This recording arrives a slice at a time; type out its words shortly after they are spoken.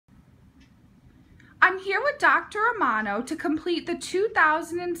I'm here with Dr. Romano to complete the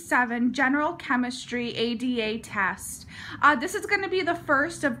 2007 General Chemistry ADA test. This is going to be the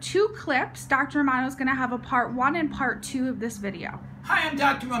first of 2 clips. Dr. Romano is going to have a part 1 and part 2 of this video. Hi, I'm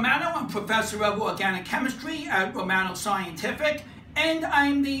Dr. Romano. I'm Professor of Organic Chemistry at Romano Scientific, and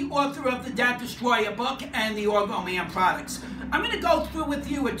I'm the author of the DAT Destroyer book and the OrgoMan products. I'm going to go through with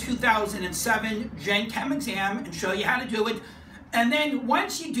you a 2007 Gen Chem exam and show you how to do it. And then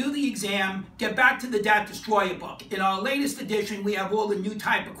once you do the exam, get back to the DAT Destroyer book. In our latest edition, we have all the new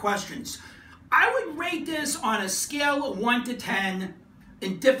type of questions. I would rate this on a scale of 1 to 10,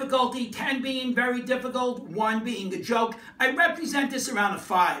 in difficulty, 10 being very difficult, 1 being a joke. I represent this around a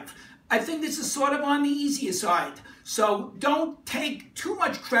 5. I think this is sort of on the easier side. So don't take too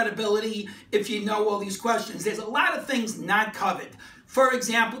much credibility if you know all these questions. There's a lot of things not covered. For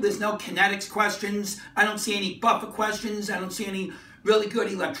example, there's no kinetics questions. I don't see any buffer questions. I don't see any really good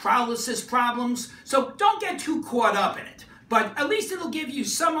electrolysis problems. So don't get too caught up in it. But at least it'll give you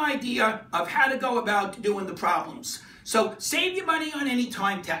some idea of how to go about doing the problems. So save your money on any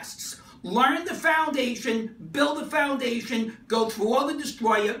time tests. Learn the foundation, build the foundation, go through all the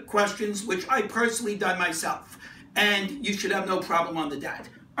destroyer questions, which I personally done myself. And you should have no problem on the DAT.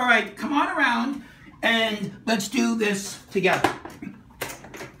 All right, come on around and let's do this together.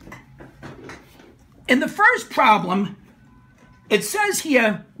 In the first problem, it says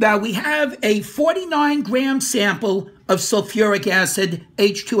here that we have a 49-gram sample of sulfuric acid,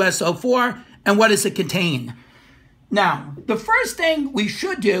 H2SO4, and what does it contain? Now, the first thing we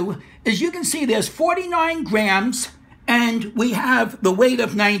should do is you can see there's 49 grams, and we have the weight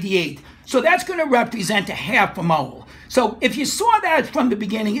of 98. So that's going to represent a half a mole. So if you saw that from the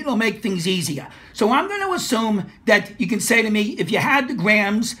beginning, it'll make things easier. So I'm going to assume that you can say to me, if you had the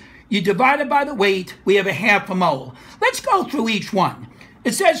grams, you divide it by the weight, we have a half a mole. Let's go through each one.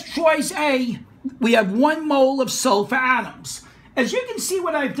 It says choice A, we have 1 mole of sulfur atoms. As you can see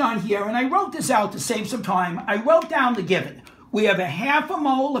what I've done here, and I wrote this out to save some time, I wrote down the given. We have a half a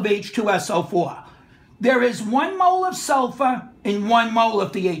mole of H2SO4. There is 1 mole of sulfur and 1 mole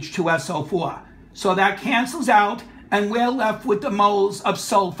of the H2SO4. So that cancels out, and we're left with the moles of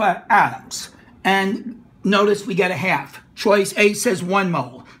sulfur atoms. And notice we get a half. Choice A says 1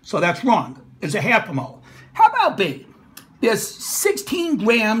 mole. So that's wrong. It's a half a mole. How about B? There's 16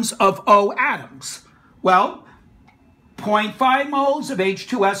 grams of O atoms. Well, 0.5 moles of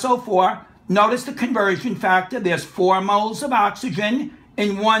H2SO4. Notice the conversion factor. There's 4 moles of oxygen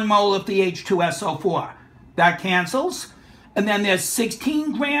and 1 mole of the H2SO4. That cancels. And then there's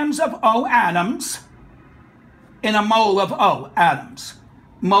 16 grams of O atoms in a mole of O atoms.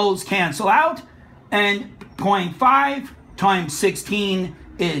 Moles cancel out. And 0.5 times 16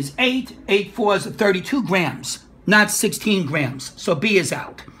 is 8. 8 fours are 32 grams, not 16 grams. So B is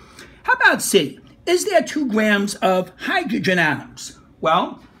out. How about C? Is there 2 grams of hydrogen atoms?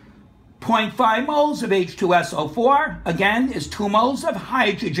 Well, 0.5 moles of H2SO4, again, is 2 moles of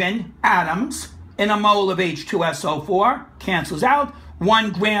hydrogen atoms in a mole of H2SO4. Cancels out.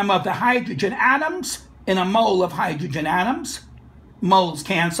 1 gram of the hydrogen atoms in a mole of hydrogen atoms. Moles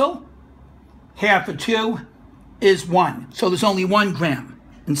cancel. Half of 2 is 1. So there's only 1 gram.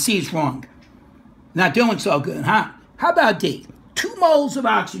 And C is wrong. Not doing so good, huh? How about D? 2 moles of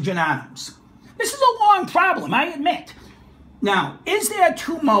oxygen atoms. This is a long problem, I admit. Now, is there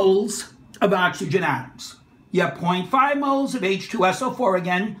 2 moles of oxygen atoms? You have 0.5 moles of H2SO4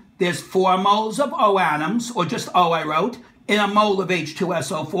 again. There's 4 moles of O atoms, or just O I wrote, in a mole of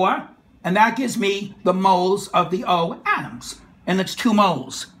H2SO4. And that gives me the moles of the O atoms. And it's 2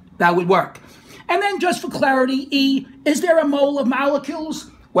 moles. That would work. And then just for clarity, E, is there a mole of molecules?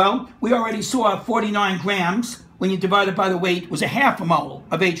 Well, we already saw 49 grams, when you divide it by the weight, was a half a mole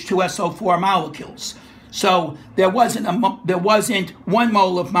of H2SO4 molecules. So there wasn't 1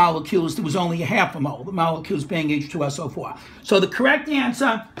 mole of molecules, there was only a half a mole, the molecules being H2SO4. So the correct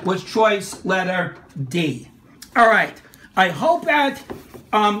answer was choice letter D. All right, I hope that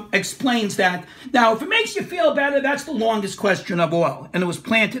explains that. Now, if it makes you feel better, that's the longest question of all, and it was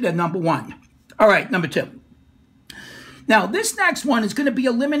planted at number 1. All right, number 2. Now, this next one is going to be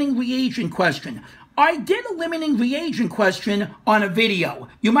a limiting reagent question. I did a limiting reagent question on a video.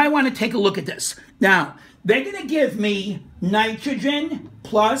 You might want to take a look at this. Now, they're going to give me nitrogen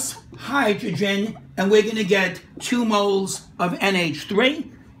plus hydrogen, and we're going to get 2 moles of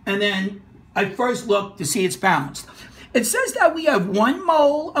NH3. And then I first look to see it's balanced. It says that we have 1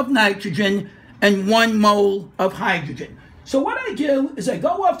 mole of nitrogen and 1 mole of hydrogen. So what I do is I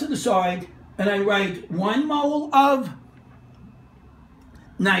go off to the side and I write 1 mole of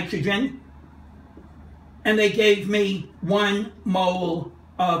nitrogen, and they gave me 1 mole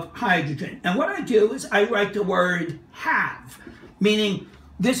of hydrogen. And what I do is I write the word have, meaning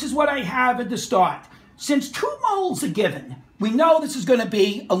this is what I have at the start. Since 2 moles are given, we know this is going to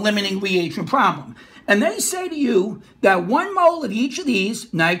be a limiting reagent problem. And they say to you that 1 mole of each of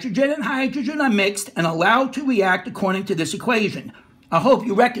these, nitrogen and hydrogen, are mixed and allowed to react according to this equation. I hope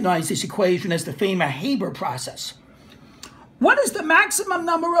you recognize this equation as the famous Haber process. What is the maximum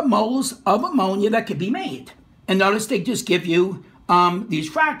number of moles of ammonia that can be made? And notice they just give you these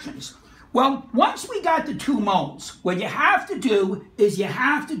fractions. Well, once we got the 2 moles, what you have to do is you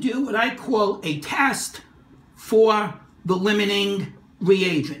have to do what I call a test for the limiting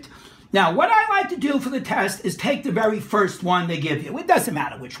reagent. Now, what I like to do for the test is take the very first one they give you. It doesn't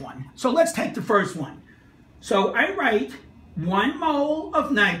matter which one. So let's take the first one. So I write 1 mole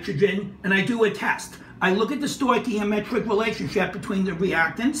of nitrogen, and I do a test. I look at the stoichiometric relationship between the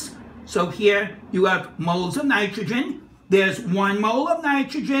reactants. So here you have moles of nitrogen. There's 1 mole of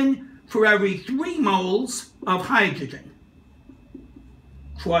nitrogen for every 3 moles of hydrogen.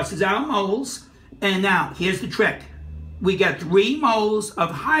 Crosses out moles. And now, here's the trick. We get 3 moles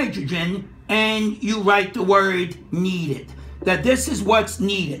of hydrogen, and you write the word needed. That this is what's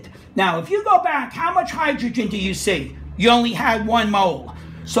needed. Now, if you go back, how much hydrogen do you see? You only had 1 mole.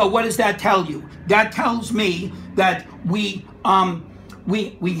 So what does that tell you? That tells me that we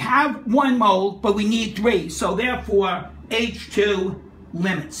have 1 mole, but we need 3. So therefore, H2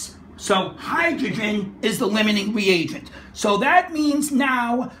 limits. So hydrogen is the limiting reagent. So that means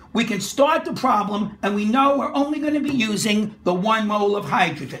now we can start the problem, and we know we're only going to be using the 1 mole of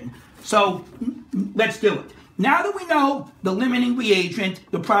hydrogen. So let's do it. Now that we know the limiting reagent,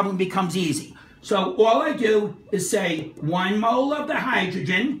 the problem becomes easy. So all I do is say 1 mole of the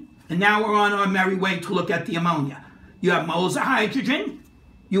hydrogen, and now we're on our merry way to look at the ammonia. You have moles of hydrogen.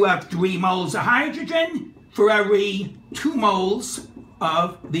 You have 3 moles of hydrogen for every 2 moles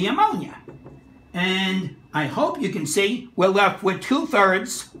of the ammonia. And I hope you can see we're left with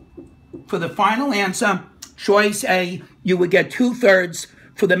 2/3 for the final answer. Choice A, you would get 2/3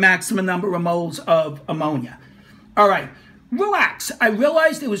 for the maximum number of moles of ammonia. All right, relax. I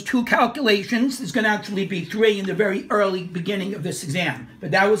realized there was 2 calculations. There's going to actually be 3 in the very early beginning of this exam,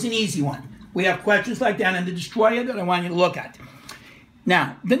 but that was an easy one. We have questions like that in the Destroyer that I want you to look at.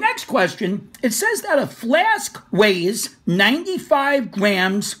 Now, the next question, it says that a flask weighs 95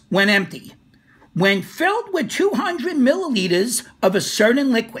 grams when empty. When filled with 200 milliliters of a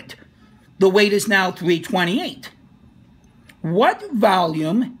certain liquid, the weight is now 328. What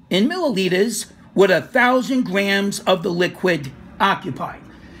volume in milliliters would 1,000 grams of the liquid occupy?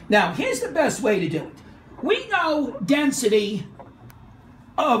 Now, here's the best way to do it. We know density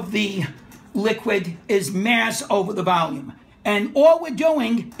of the liquid is mass over the volume. And all we're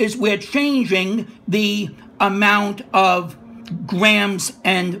doing is we're changing the amount of grams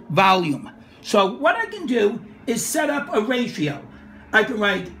and volume. So what I can do is set up a ratio. I can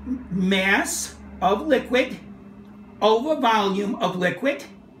write mass of liquid over volume of liquid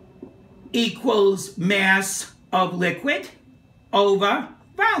equals mass of liquid over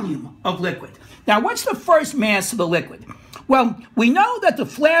volume of liquid. Now, what's the first mass of the liquid? Well, we know that the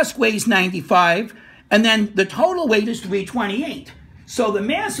flask weighs 95, and then the total weight is 328. So the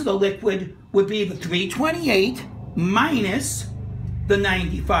mass of the liquid would be the 328 minus the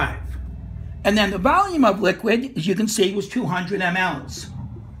 95. And then the volume of liquid, as you can see, was 200 mLs.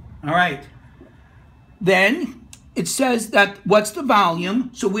 All right. Then it says that what's the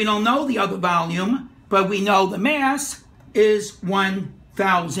volume? So we don't know the other volume, but we know the mass is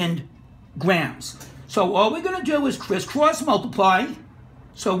 1,000 grams. So all we're going to do is crisscross multiply.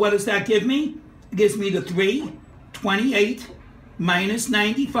 So what does that give me? It gives me the 328 minus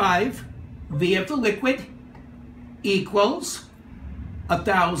 95 V of the liquid equals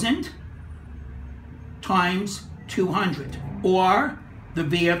 1,000 times 200. Or the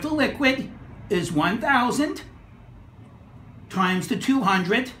V of the liquid is 1,000 times the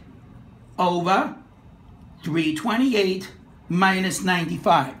 200 over 328 minus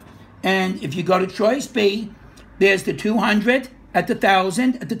 95. And if you go to choice B, there's the 200 at the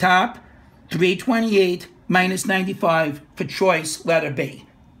 1,000 at the top, 328 minus 95 for choice letter B.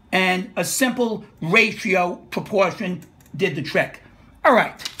 And a simple ratio proportion did the trick. All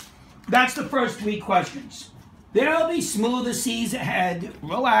right, that's the first 3 questions. There'll be smoother seas ahead.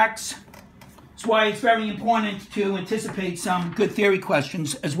 Relax. That's why it's very important to anticipate some good theory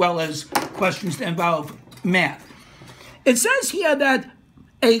questions as well as questions that involve math. It says here that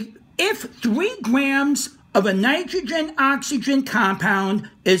if 3 grams of a nitrogen-oxygen compound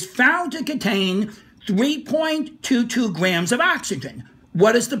is found to contain 3.22 grams of oxygen,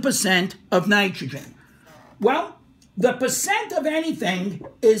 what is the percent of nitrogen? Well, the percent of anything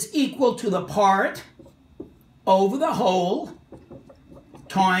is equal to the part over the whole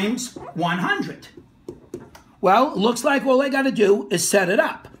times 100. Well, it looks like all I got to do is set it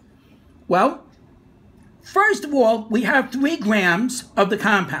up. Well, first of all, we have 3 grams of the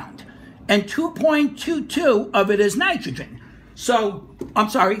compound, and 2.22 of it is nitrogen. So, I'm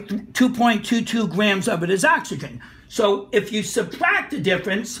sorry, 2.22 grams of it is oxygen. So, if you subtract the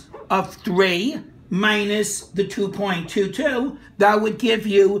difference of 3 minus the 2.22, that would give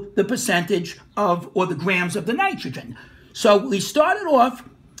you the percentage of, or the grams of the nitrogen. So, we started off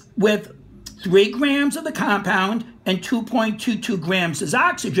with 3 grams of the compound and 2.22 grams is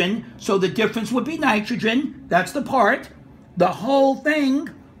oxygen, so the difference would be nitrogen. That's the part. The whole thing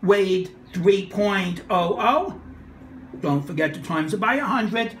weighed 3.00. Don't forget to times it by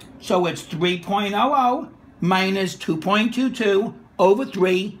 100, so it's 3.00 minus 2.22 over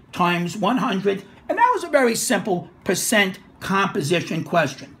 3 times 100, and that was a very simple percent composition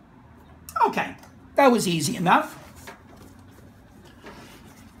question. Okay, that was easy enough.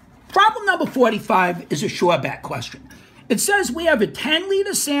 Problem number 45 is a sure bet question. It says we have a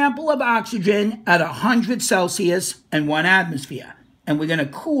 10-liter sample of oxygen at 100 Celsius and 1 atmosphere, and we're going to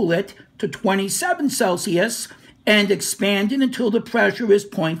cool it to 27 Celsius and expand it until the pressure is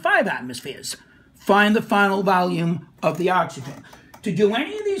 0.5 atmospheres. Find the final volume of the oxygen. To do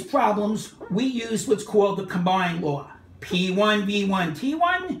any of these problems, we use what's called the combined law. P1 V1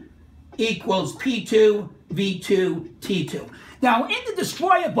 T1 equals P2 V2 T2. Now, in the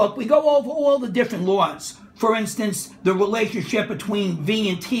Destroyer book, we go over all the different laws. For instance, the relationship between V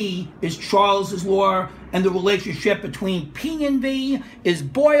and T is Charles's law, and the relationship between P and V is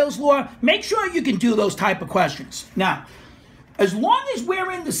Boyle's law. Make sure you can do those type of questions. Now, as long as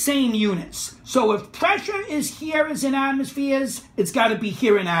we're in the same units, so if pressure is here as in atmospheres, it's got to be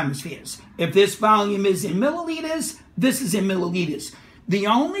here in atmospheres. If this volume is in milliliters, this is in milliliters. The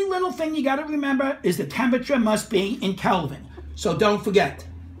only little thing you got to remember is the temperature must be in Kelvin. So don't forget,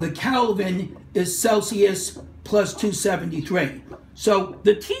 the Kelvin is Celsius plus 273. So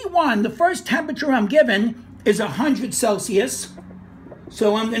the T1, the first temperature I'm given, is 100 Celsius.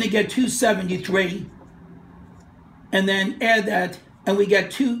 So I'm going to get 273. And then add that, and we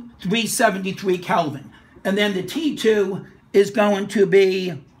get 373 Kelvin. And then the T2 is going to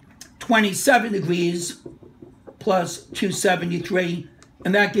be 27 degrees plus 273,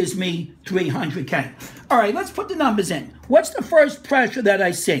 and that gives me 300 K. All right, let's put the numbers in. What's the first pressure that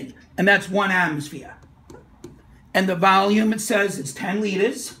I see? And that's 1 atmosphere. And the volume, it says it's 10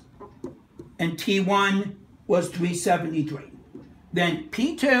 liters, and T1 was 373. Then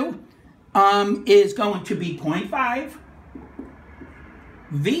P2 is going to be 0.5.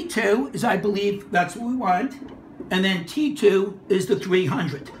 V2 is, I believe, that's what we want. And then T2 is the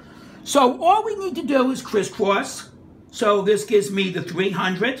 300. So all we need to do is crisscross. So this gives me the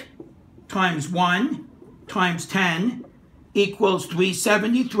 300 times 1 times 10 equals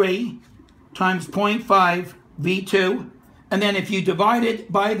 373 times 0.5 V2. And then if you divide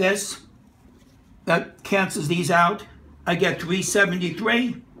it by this, that cancels these out. I get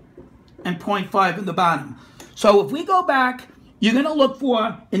 373 and 0.5 in the bottom. So if we go back, you're going to look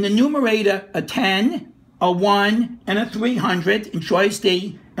for, in the numerator, a 10, a 1, and a 300 in choice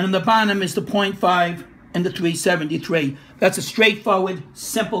D. And in the bottom is the 0.5 and the 373. That's a straightforward,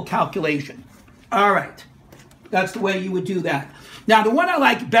 simple calculation. All right. That's the way you would do that. Now, the one I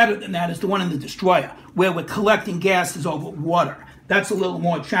like better than that is the one in the Destroyer, where we're collecting gases over water. That's a little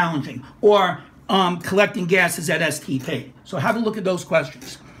more challenging. Or collecting gases at STP. So have a look at those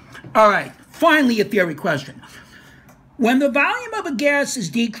questions. All right. Finally, a theory question. When the volume of a gas is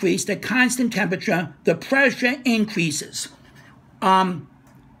decreased at constant temperature, the pressure increases.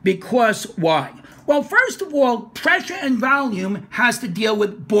 Because why? Well, first of all, pressure and volume has to deal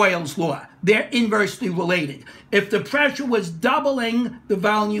with Boyle's law. They're inversely related. If the pressure was doubling, the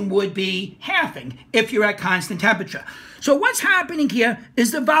volume would be halving if you're at constant temperature. So what's happening here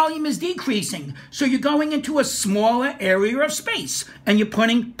is the volume is decreasing. So you're going into a smaller area of space and you're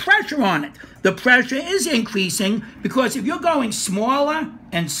putting pressure on it. The pressure is increasing because if you're going smaller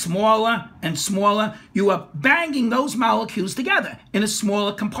and smaller and smaller, you are banging those molecules together in a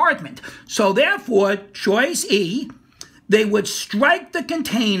smaller compartment. So therefore, choice E, they would strike the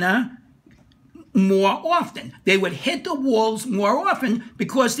container more often. They would hit the walls more often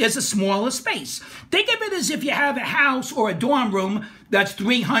because there's a smaller space. Think of it as if you have a house or a dorm room that's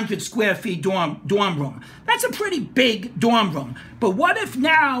 300 square feet dorm room. That's a pretty big dorm room. But what if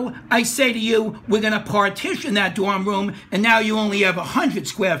now I say to you, we're going to partition that dorm room, and now you only have 100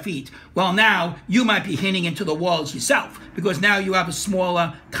 square feet? Well, now you might be hitting into the walls yourself because now you have a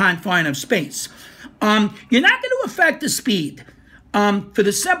smaller confine of space. You're not going to affect the speed. For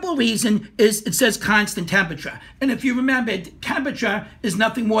the simple reason is it says constant temperature. And if you remember, temperature is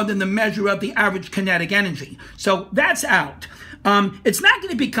nothing more than the measure of the average kinetic energy. So that's out. It's not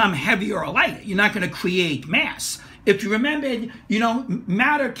going to become heavier or lighter. You're not going to create mass. If you remember,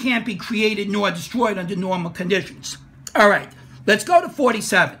 matter can't be created nor destroyed under normal conditions. All right, let's go to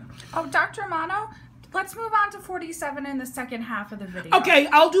 47. Oh, Dr. Romano, let's move on to 47 in the second half of the video. Okay,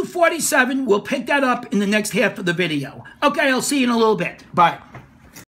 I'll do 47. We'll pick that up in the next half of the video. Okay, I'll see you in a little bit. Bye.